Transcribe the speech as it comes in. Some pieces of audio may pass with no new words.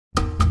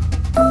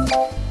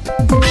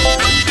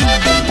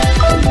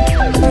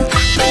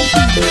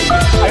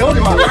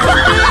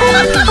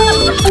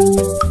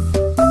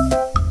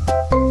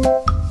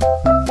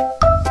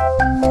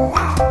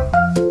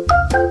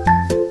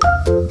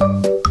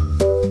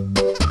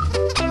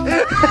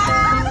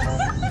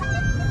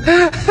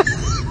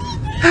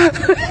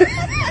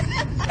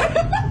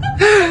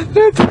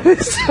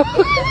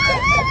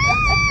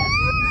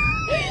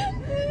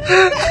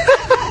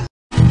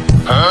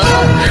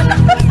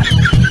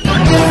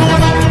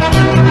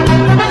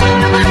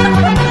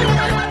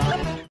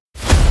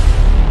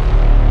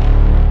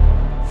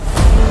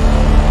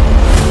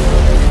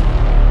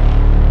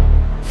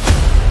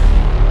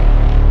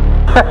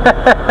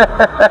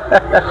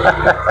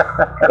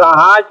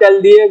कहाँ चल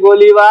दिए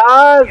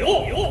गोलीबाज?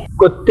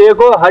 कुत्ते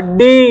को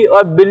हड्डी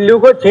और बिल्लू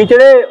को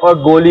छींचड़े और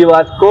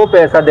गोलीबाज को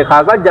पैसा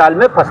दिखाकर जाल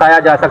में फंसाया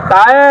जा सकता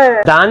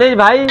है। दानिश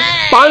भाई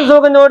 500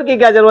 के नोट की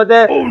क्या जरूरत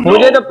है?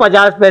 मुझे तो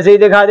 50 पैसे ही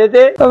दिखा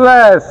देते।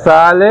 अबे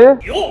साले,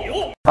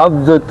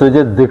 अब जो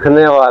तुझे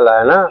दिखने वाला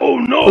है ना,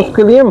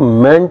 उसके लिए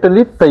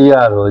मेंटली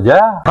तैयार हो जा।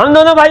 हम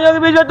दोनों भाइयों के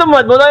बीच में तुम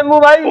मत बोलो मुँह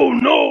भाई।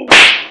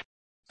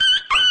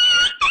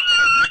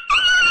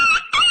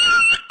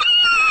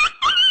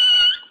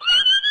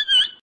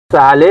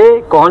 साले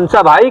कौन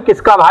सा भाई,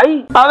 किसका भाई?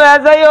 अब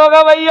ऐसा ही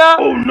होगा भैया।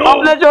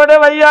 अपने छोटे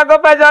भैया को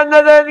पहचानने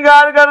से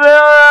इनकार कर रहे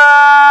हो।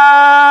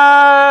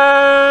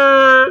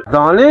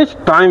 दानिश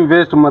टाइम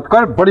वेस्ट मत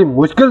कर, बड़ी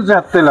मुश्किल से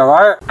हत्थे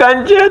लगाए।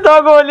 कंचे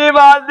तो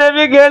गोलीबाज ने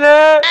भी खेले,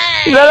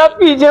 जरा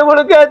पीछे मुड़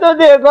के तो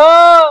देखो।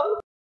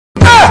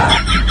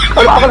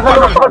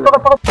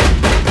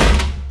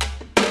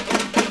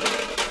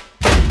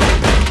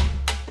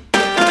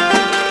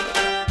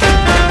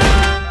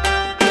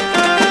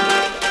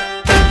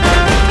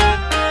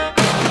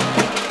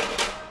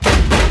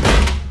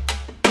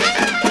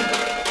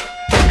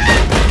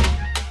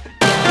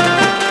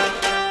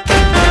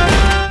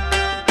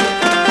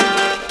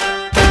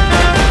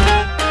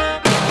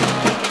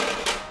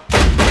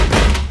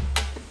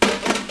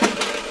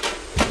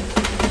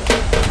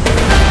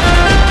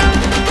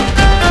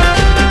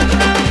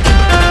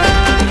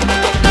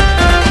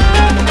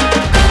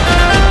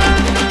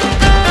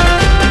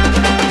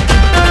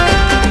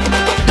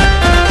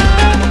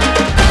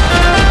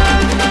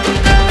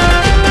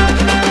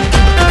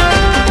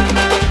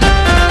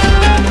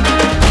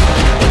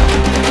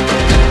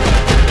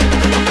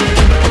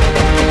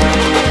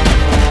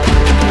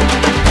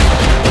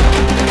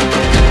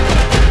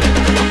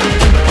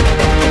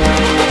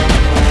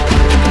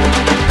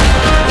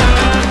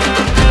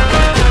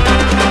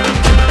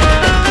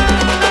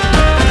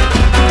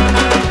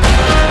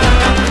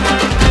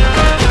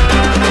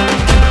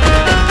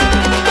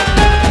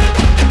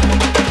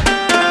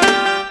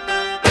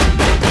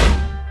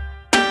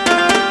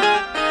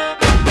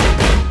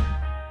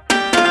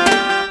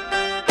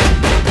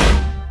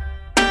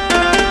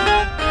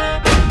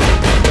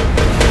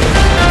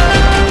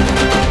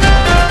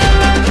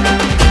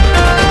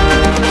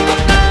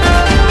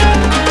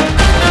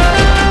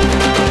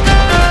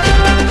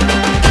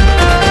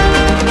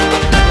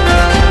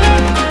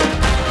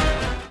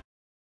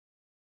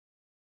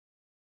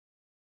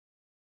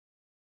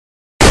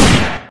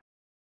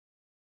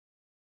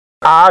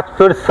 आज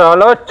फिर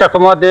सालो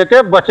चकमा दे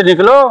के बच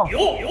निकलो।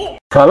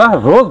 साला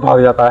रोज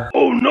भाग जाता है।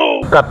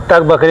 कब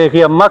तक बकरे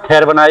की अम्मा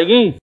खैर बनाएगी?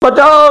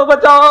 बचाओ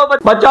बचाओ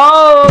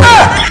बचाओ।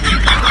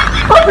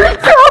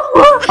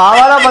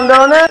 हमारा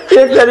बंदरों ने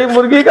एक शरीफ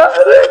मुर्गी का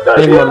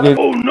एक मुर्गी।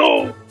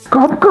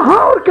 कब, कहाँ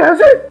और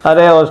कैसे?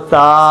 अरे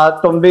उस्ताद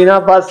तुम भी ना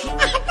बस।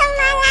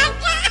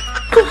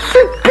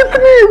 तुझसे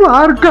कितनी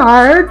बार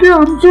कहा है कि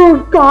हमसे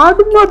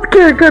उस्ताद मत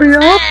कह कर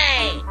यार।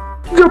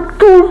 जब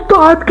तू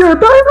उस्ताद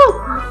कहता है ना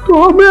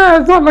तो हमें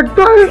ऐसा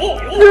लगता है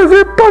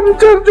जैसे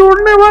पंचर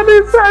जोड़ने वाली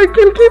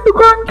साइकिल की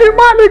दुकान के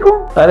मालिक हो।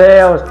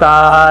 अरे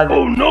उस्ताद।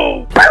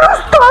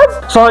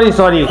 उस्ताद सॉरी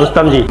सॉरी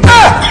रुस्तम जी।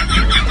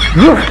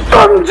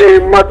 रुस्तम जी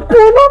मत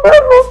बोलो मैं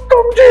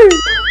रुस्तम जी।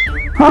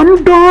 हम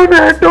डॉन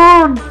है,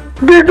 डॉन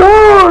दी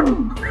डॉन।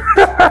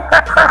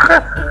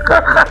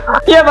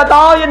 ये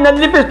बताओ ये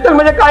नल्ली पिस्टल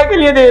मुझे काय के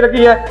लिए दे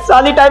रखी है?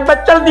 साली टाइम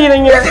पर चलती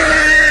नहीं है।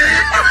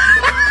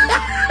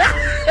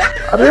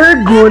 अरे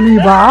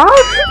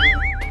गोलीबाज,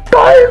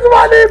 टाइज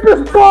वाली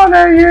पिस्तौल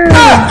है ये।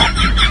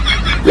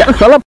 यार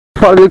साला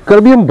कर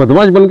भी हम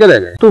बदमाश बन के रह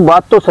गए। तू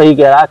बात तो सही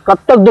कह रहा है, कब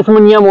तक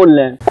दुश्मनियां मोल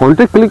लें?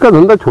 कॉन्ट्रैक्ट क्लिक का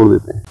धंधा छोड़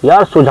देते हैं।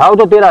 यार सुझाव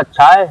तो तेरा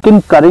अच्छा है, लेकिन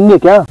करेंगे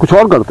क्या? कुछ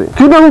और करते हैं।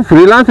 क्यों ना हम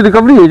फ्रीलांस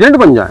रिकवरी एजेंट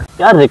बन जाए?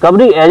 यार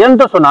रिकवरी एजेंट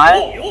तो सुना है,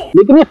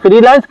 लेकिन ये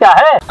फ्रीलांस क्या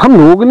है? हम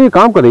लोगों के लिए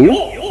काम करेंगे,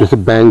 जैसे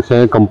बैंक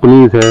है,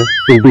 कंपनीज है,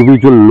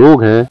 इंडिविजुअल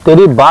लोग हैं।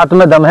 तेरी बात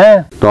में दम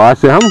है तो आज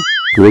से हम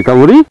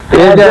रिकवरी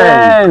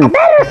एजेंट।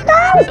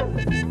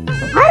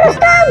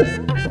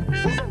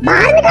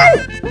 बाहर निकल,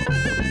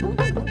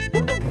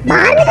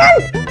 बाहर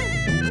निकल।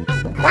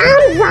 काम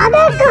ज्यादा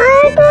कहाँ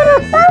है तो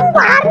रुस्तम,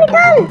 बाहर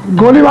निकल।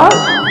 गोलीबाज,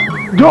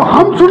 जो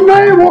हम सुन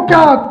रहे हैं वो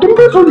क्या तुम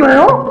भी सुन रहे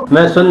हो?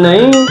 मैं सुन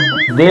नहीं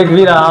देख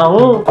भी रहा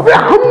हूँ। अबे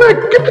हमने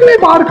कितनी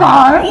बार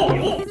कहा है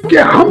कि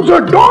हमसे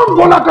डॉन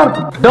बोला कर।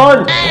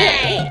 डॉन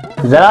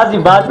जरा सी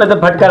बात पे तो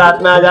फटकर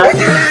हाथ में आ जाए।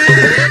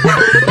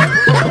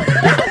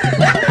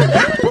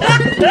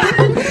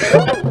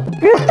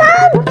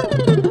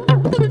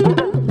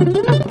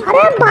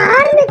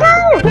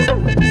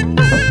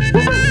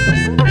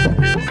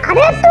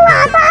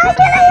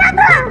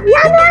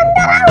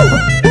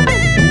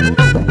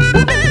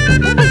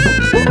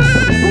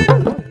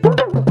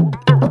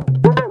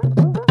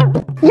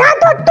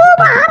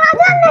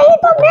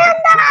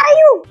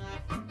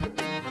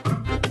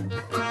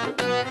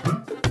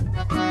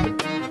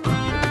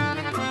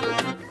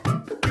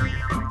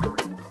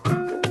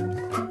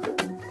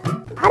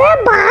 अरे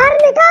बाहर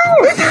निकल।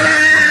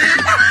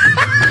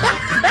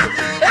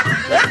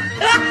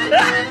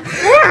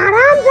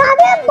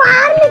 हरामजादे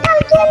बाहर निकल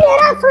के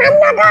मेरा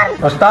सामना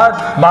कर। उस्ताद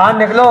बाहर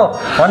निकलो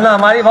वरना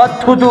हमारी बहुत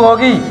थू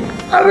होगी।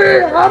 अरे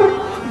यार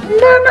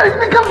मैं नहीं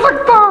निकल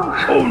सकता।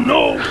 oh,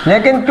 no.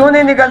 लेकिन क्यों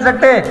नहीं निकल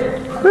सकते?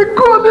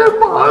 गोली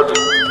मार, तू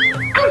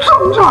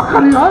समझा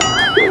कर यार,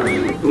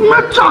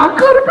 मैं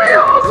चाहकर भी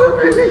यहाँ से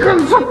नहीं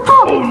निकल सकता।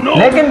 oh, no.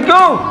 लेकिन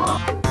क्यों?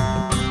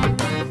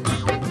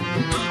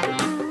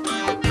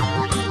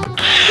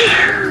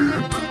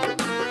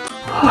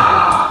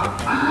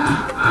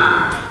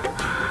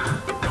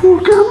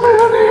 क्योंकि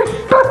मेरी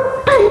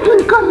टट्टी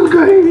निकल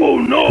गई। oh,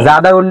 no.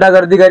 ज्यादा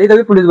गुंडागर्दी करी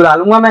तभी पुलिस बुला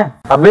लूंगा मैं।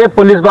 अबे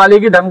पुलिस वाले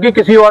की धमकी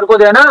किसी और को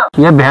देना।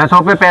 ये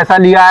भैंसों पे पैसा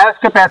लिया है,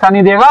 उसके पैसा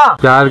नहीं देगा।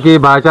 प्यार की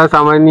भाषा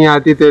समझ नहीं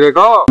आती तेरे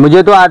को?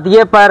 मुझे तो आती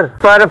है पर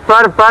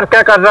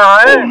क्या कर रहा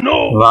है? oh,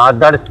 no.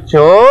 वादर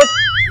चोट,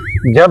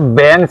 जब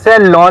बैंक से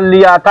लोन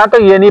लिया था तो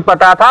ये नहीं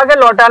पता था कि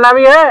लौटाना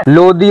भी है।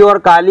 लोधी और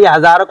काली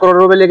हजारों करोड़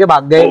रुपए लेके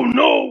भाग गए। oh,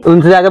 no.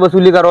 उनसे जाके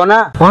वसूली करो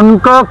ना।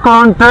 उनका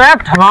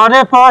कॉन्ट्रैक्ट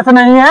हमारे पास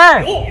नहीं है।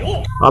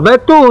 अबे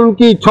तू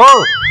उनकी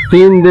छोड़,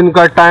 3 दिन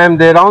का टाइम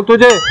दे रहा हूँ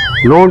तुझे,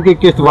 लोन की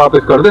किस्त वापस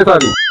कर दे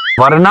सारी,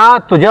 वरना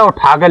तुझे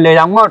उठा के ले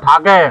जाऊंगा, उठा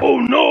के। oh,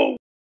 no.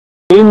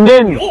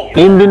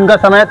 3 दिन का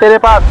समय तेरे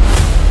पास।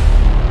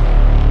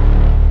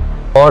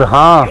 और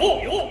हाँ,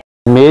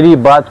 मेरी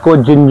बात को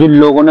जिन जिन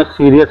लोगों ने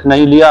सीरियस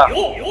नहीं लिया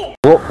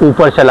वो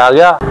ऊपर चला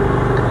गया।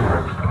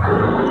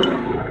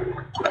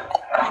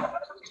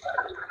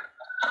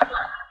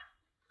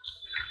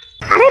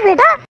 अरे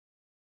बेटा,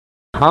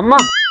 हाँ माँ,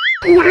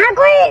 यहाँ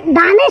कोई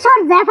दानिश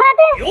और जैफरात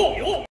है?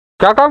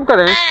 क्या काम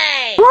करें?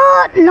 वो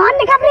लोन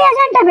रिकवरी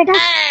एजेंट है बेटा।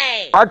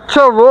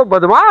 अच्छा वो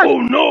बदमाश।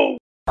 oh, no.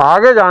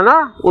 आगे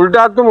जाना,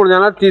 उल्टा हाथ तो मुड़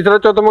जाना, तीसरा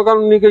चौथा मकान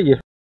उन्हीं का ही है।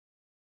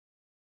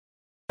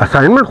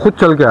 असाइनमेंट खुद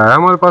चल के आया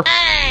हमारे पास।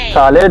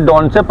 साले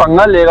डॉन से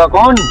पंगा लेगा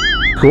कौन?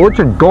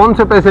 सोच, डॉन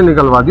से पैसे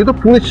निकलवा दी तो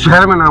पूरे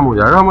शहर में नाम हो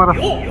जाएगा हमारा।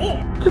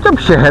 तो जब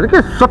शहर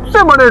के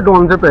सबसे बड़े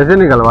डॉन से पैसे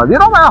निकलवा दिए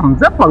तो मैं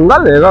हमसे पंगा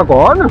लेगा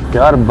कौन?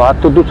 यार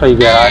बात तो तू सही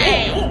कह रहा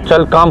है,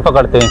 चल काम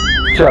पकड़ते हैं।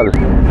 चल।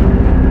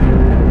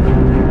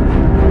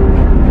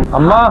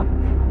 अम्मा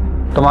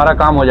तुम्हारा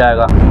काम हो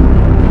जाएगा।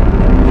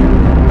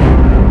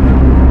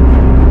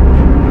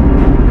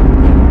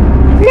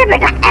 ले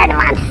बेटा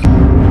एडवांस।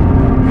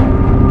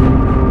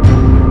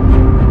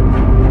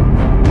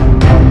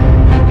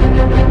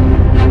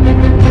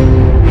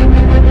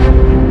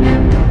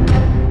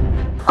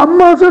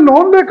 अम्मा से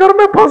लोन लेकर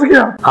मैं फंस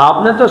गया।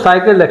 आपने तो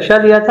साइकिल रिक्शा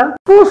लिया था।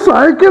 वो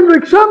साइकिल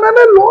रिक्शा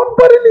मैंने लोन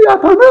पर ही लिया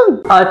था ना।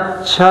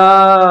 अच्छा,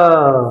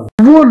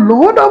 वो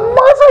लोन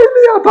अम्मा से ही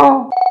लिया था।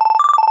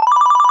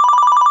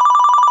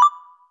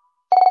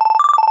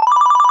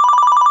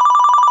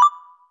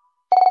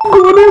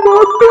 गोली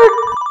बात देख,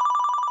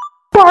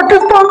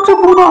 पाकिस्तान से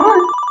फोन आ रहा है।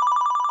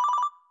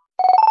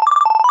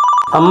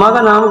 अम्मा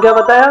का नाम क्या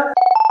बताया?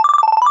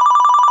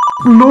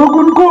 लोग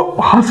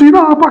उनको हसीना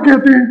आपा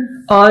कहते हैं।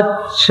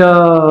 अच्छा,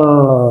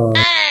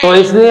 तो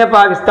इसलिए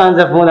पाकिस्तान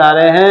से फोन आ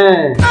रहे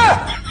हैं।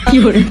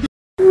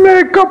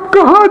 मैं कब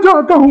कहाँ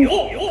जाता हूँ,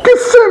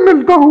 किससे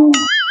मिलता हूँ,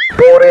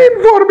 पूरी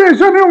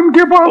इंफॉर्मेशन है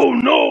उनके पास। oh,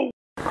 no.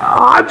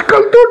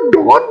 आजकल तो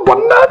डॉन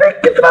बनना भी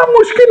कितना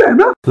मुश्किल है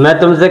ना। मैं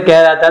तुमसे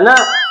कह रहा था ना,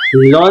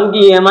 लोन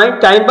की EMI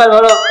टाइम पर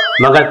भरो,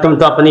 मगर तुम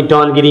तो अपनी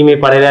डॉनगिरी में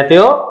पड़े रहते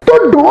हो। तो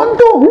डॉन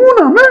तो हूँ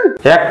ना मैं।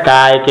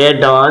 काय के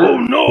डॉन? oh,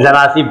 no.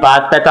 जरा सी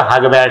बात पे तो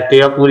हक बैठते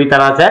हो पूरी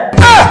तरह से।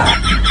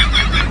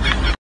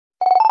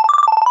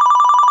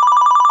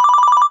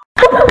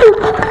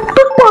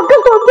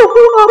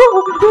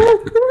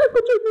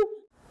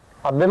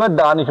 अबे मैं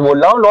दानिश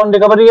बोल रहा हूँ, लोन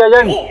रिकवरी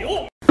एजेंट।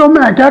 तो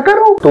मैं क्या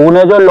करूं?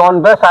 तूने जो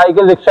लोन पे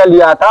साइकिल रिक्शा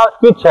लिया था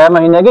उसकी 6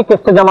 महीने की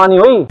किस्त जमा नहीं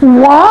हुई।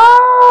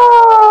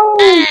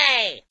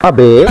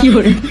 अबे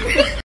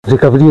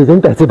रिकवरी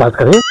एजेंट ऐसे बात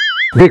करे,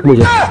 देख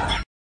मुझे।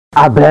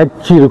 अबे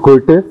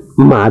चिरकुट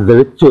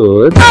मादर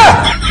चोद,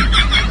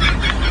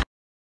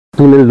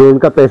 तूने लोन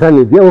का पैसा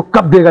नहीं दिया, वो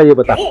कब देगा ये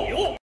बता।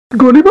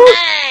 गोली बात,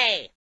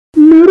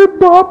 मेरे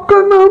बाप का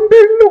नाम भी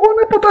इन लोगों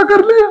ने पता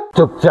कर लिया।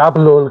 चुपचाप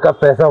लोन का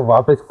पैसा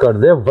वापस कर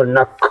दे,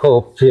 वरना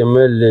खोपचे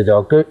में ले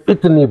जाके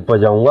इतनी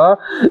बजाऊंगा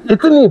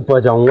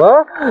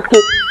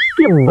कि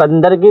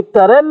बंदर की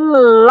तरह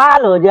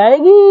लाल हो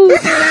जाएगी।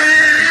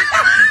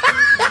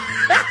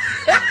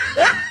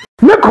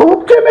 मैं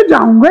खोपचे में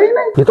जाऊंगा ही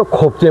नहीं। ये तो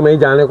खोपचे में ही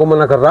जाने को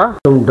मना कर रहा।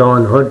 तुम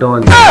डॉन हो,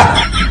 डॉन।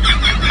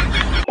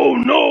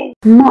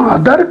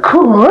 मादर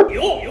खोद,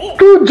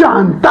 तू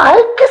जानता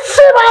है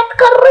किससे बात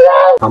कर रहा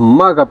है?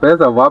 अम्मा का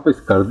पैसा वापस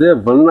कर दे,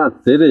 वरना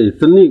तेरे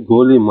इतनी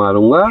गोली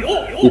मारूंगा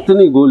कि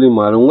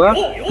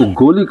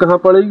गोली कहाँ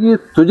पड़ेगी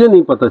तुझे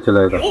नहीं पता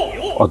चलेगा,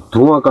 और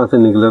धुआं कहाँ से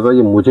निकलेगा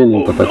ये मुझे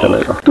नहीं पता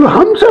चलेगा। तू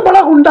हमसे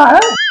बड़ा गुंडा है,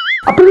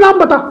 अपना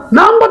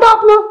नाम बता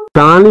अपना।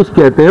 दानिश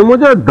कहते हैं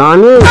मुझे,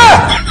 दानिश।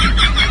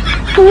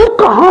 तू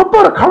कहाँ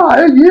पर खड़ा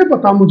है ये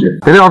बता मुझे।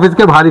 तेरे ऑफिस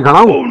के बाहर ही खड़ा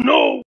हूँ।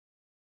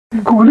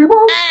 गोली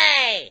बात,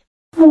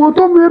 वो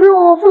तो मेरे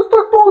ऑफिस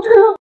तक पहुंच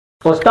गया।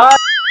 उस्ताद,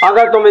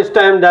 अगर तुम इस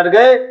टाइम डर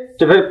गए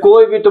तो फिर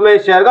कोई भी तुम्हें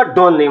इस शहर का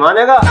डॉन नहीं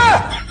मानेगा।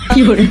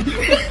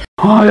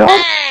 हाँ यार,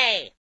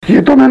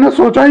 ये तो मैंने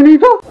सोचा ही नहीं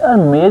था। यार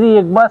मेरी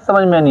एक बात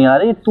समझ में नहीं आ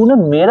रही, तूने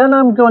मेरा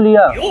नाम क्यों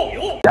लिया?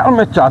 यार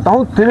मैं चाहता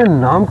हूँ तेरे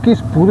नाम की इस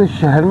पूरे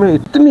शहर में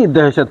इतनी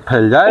दहशत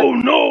फैल जाए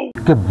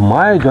कि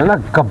माए जो है ना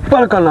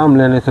गब्बर का नाम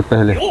लेने से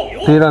पहले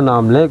तेरा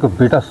नाम ले कि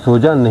बेटा सो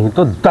जा, नहीं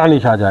तो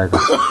दानिश आ जाएगा।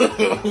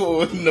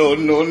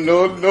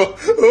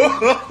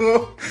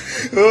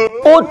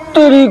 ओ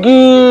तेरी की,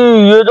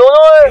 ये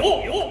दोनों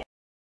है।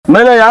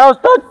 मैं नहीं जा रहा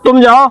उस्ताद,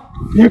 तुम जाओ।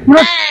 एक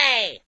मिनट,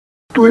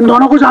 तू इन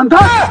दोनों को जानता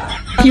है?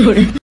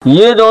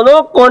 ये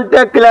दोनों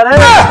कॉन्ट्रैक्ट किलर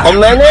हैं और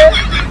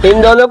मैंने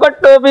इन दोनों को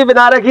टोपी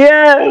बना रखी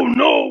है।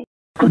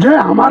 तुझे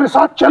हमारे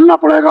साथ चलना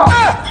पड़ेगा,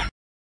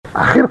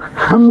 आखिर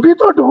हम भी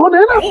तो डॉन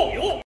है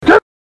ना।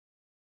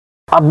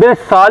 अबे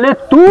साले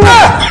तू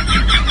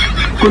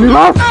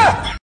कुलीबाज,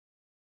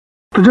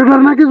 तुझे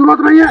डरने की जरूरत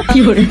नहीं है।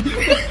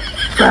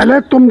 पहले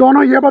तुम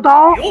दोनों ये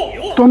बताओ,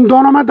 तुम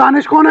दोनों में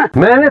दानिश कौन है?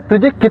 मैंने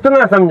तुझे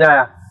कितना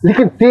समझाया,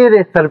 लेकिन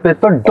तेरे सर पे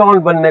तो डॉन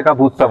बनने का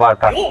भूत सवार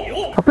था।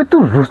 अबे तू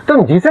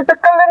रुस्तम जी से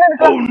टक्कर लेने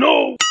निकला,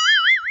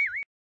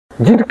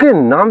 जिनके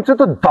नाम से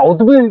तो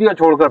दाऊद भी इंडिया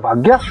छोड़कर भाग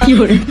गया।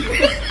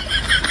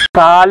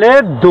 साले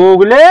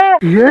दोगले,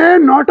 ये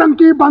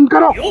नौटंकी बंद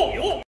करो।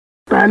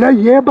 पहले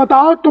ये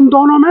बताओ, तुम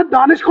दोनों में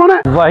दानिश कौन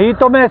है? वही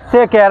तो मैं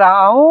इससे कह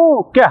रहा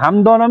हूँ कि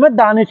हम दोनों में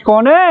दानिश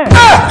कौन है।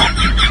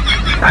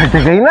 फंस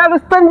गई ना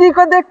रुस्तम जी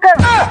को देखकर,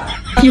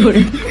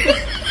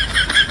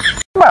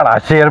 बड़ा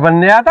शेर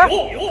बनने आता।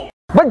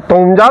 भाई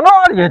तुम जानो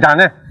और ये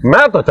जाने,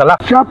 मैं तो चला।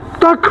 जब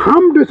तक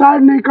हम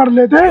डिसाइड नहीं कर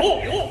लेते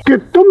कि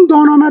तुम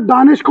दोनों में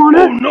दानिश कौन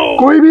है,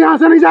 कोई भी यहाँ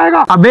से नहीं जाएगा।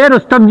 अबे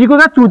रुस्तम जी को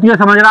क्या चूतिया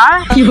समझ रहा है?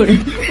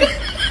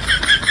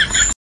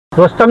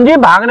 रुस्तम जी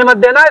भागने मत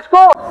देना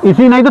इसको,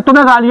 इसी नहीं तो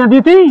तुम्हें गालियां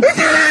दी थी।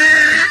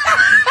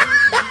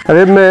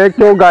 अरे मैं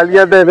क्यों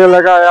गालियां देने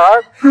लगा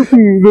यार,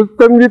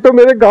 रुस्तम जी तो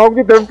मेरे गांव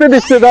की तरफ से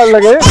रिश्तेदार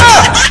लगे।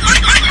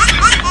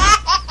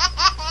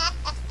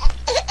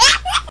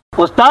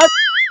 उस्ताद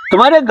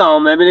तुम्हारे गांव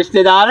में भी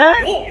रिश्तेदार हैं?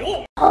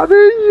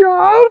 अरे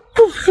यार,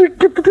 तुझसे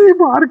कितनी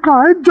बार कहा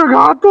है,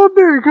 जगह तो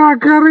देखा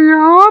कर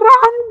यार,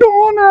 हम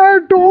डॉन है,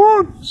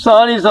 don.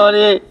 Sorry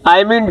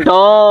I mean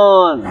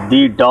don,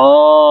 the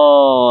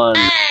don.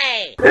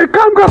 एक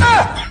काम कर,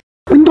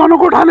 इन दोनों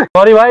को उठा ले।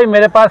 सॉरी भाई,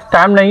 मेरे पास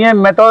टाइम नहीं है,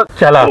 मैं तो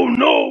चला।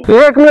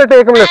 एक मिनट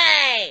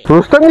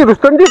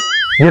रुस्तम जी,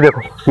 ये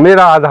देखो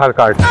मेरा आधार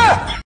कार्ड।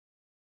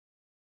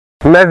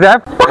 मैं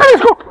जैब, पकड़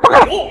इसको,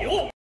 पकड़।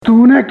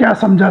 तूने क्या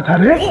समझा था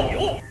रे?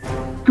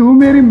 तू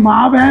मेरी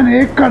माँ बहन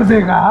एक कर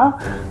देगा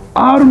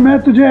और मैं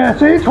तुझे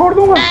ऐसे ही छोड़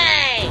दूंगा?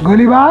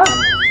 गोलीबार,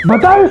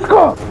 बता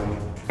इसको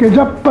कि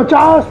जब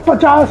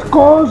 50-50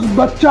 कोस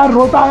बच्चा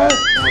रोता है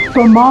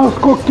तो माँ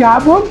उसको क्या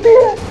बोलती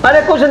है?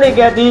 अरे कुछ नहीं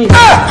कहती,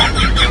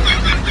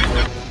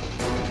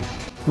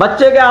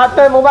 बच्चे के हाथ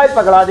में मोबाइल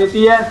पकड़ा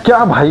देती है।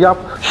 क्या भाई आप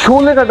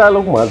शोले का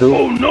डायलॉग मार दो,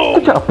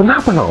 कुछ अपना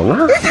बनाओ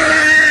ना।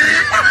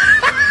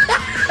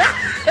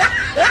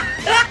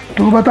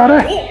 तू बता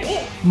रहे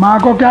माँ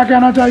को क्या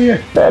कहना चाहिए?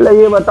 पहले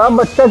ये बता,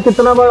 बच्चा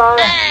कितना बड़ा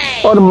है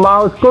और माँ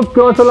उसको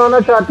क्यों सुलाना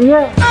चाहती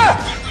है?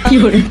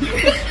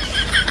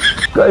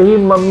 कहीं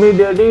मम्मी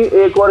डैडी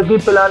एक और की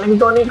प्लानिंग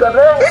तो नहीं कर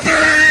रहे?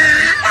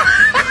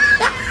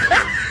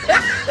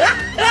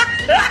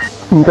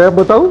 मैं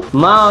बताऊं?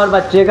 माँ और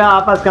बच्चे का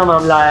आपस का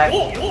मामला है,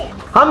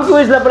 हम क्यों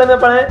इस लफड़े में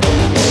पड़े?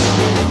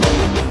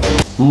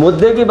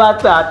 मुद्दे की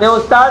बात पे आते हैं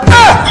उस्ताद।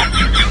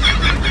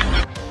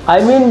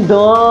 I mean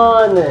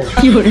don.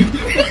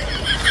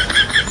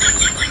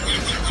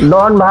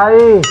 डॉन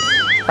भाई,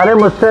 अरे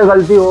मुझसे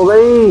गलती हो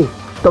गई,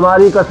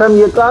 तुम्हारी कसम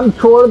ये काम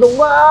छोड़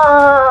दूंगा।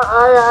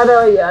 अरे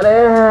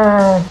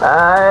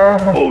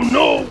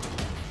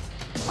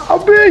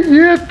अबे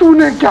ये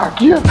तूने क्या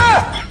किया?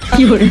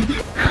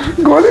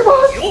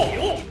 गोलीबाज,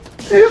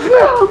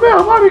 इसने हमें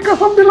हमारी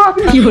कसम दिला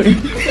दी।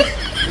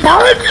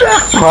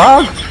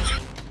 भाग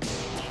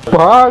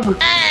भाग,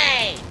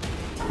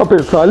 अबे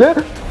साले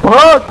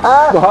भाग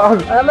भाग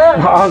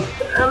भाग,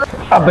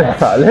 अबे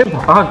साले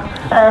भाग।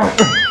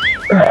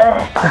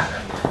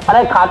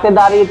 अरे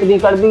खातेदारी इतनी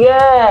कर दी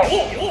है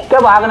क्या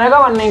भागने का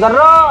मन नहीं कर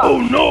रहा?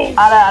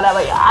 अरे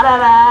भाई,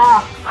 अरे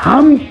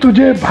हम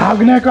तुझे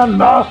भागने का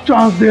लास्ट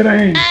चांस दे रहे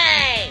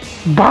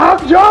हैं,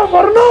 भाग जाओ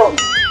वरना।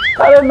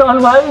 अरे डॉन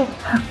भाई,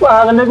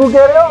 भागने को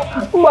कह रहे हो,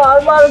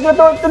 मार के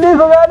तो इतनी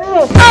सजा नहीं,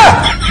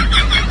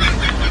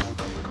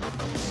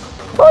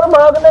 और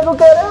भागने को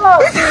कह रहे हो?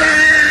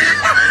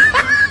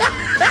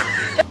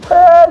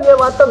 ये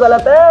बात तो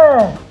गलत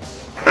है।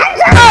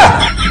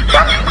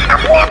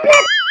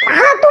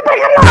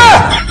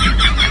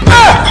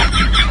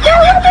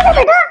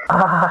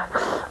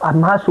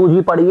 अम्मा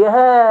सूजी पड़ी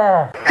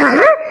है।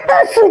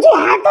 सूजी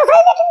है तो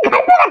सही, लेकिन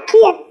घर पे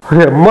रखी है।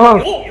 अरे अम्मा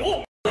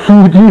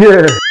सूजी है।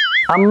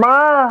 अम्मा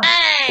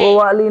वो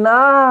वाली ना,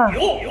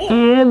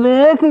 ये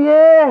देख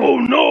ये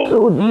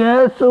सूजी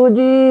है,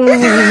 सूजी।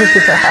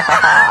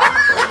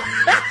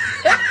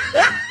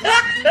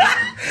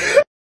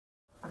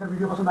 अगर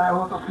वीडियो पसंद आया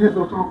हो तो प्लीज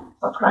दोस्तों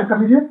सब्सक्राइब कर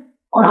लीजिए,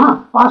 और हाँ,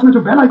 पास में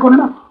जो बेल आइकॉन है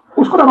ना,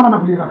 उसको दबाना ना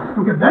भूलिएगा,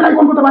 क्योंकि बेल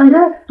आइकन को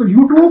दबाएंगे तो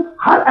YouTube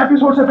हर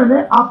एपिसोड से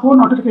पहले आपको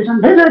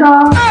नोटिफिकेशन भेजेगा।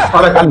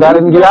 और अगर डर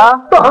गया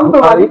तो हम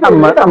तुम्हारी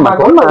अम्मा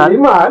को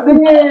मार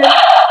देंगे।